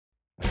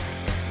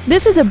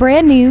This is a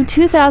brand new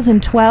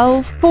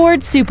 2012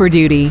 Ford Super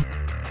Duty.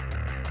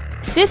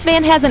 This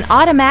van has an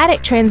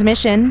automatic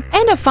transmission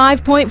and a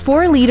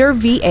 5.4-liter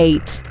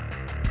V8.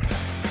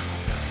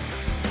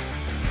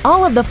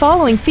 All of the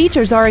following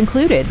features are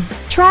included: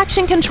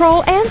 traction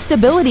control and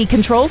stability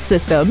control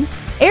systems,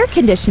 air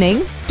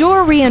conditioning,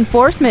 door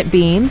reinforcement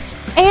beams,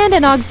 and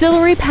an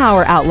auxiliary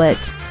power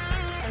outlet.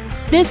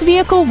 This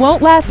vehicle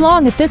won't last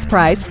long at this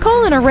price.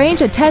 Call and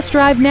arrange a test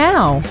drive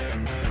now.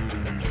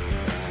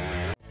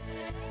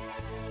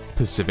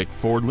 Pacific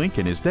Ford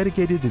Lincoln is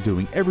dedicated to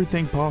doing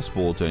everything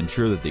possible to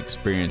ensure that the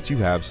experience you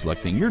have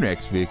selecting your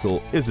next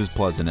vehicle is as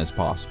pleasant as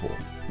possible.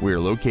 We're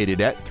located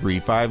at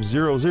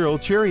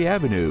 3500 Cherry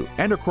Avenue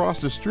and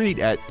across the street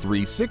at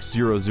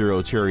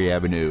 3600 Cherry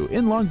Avenue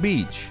in Long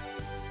Beach.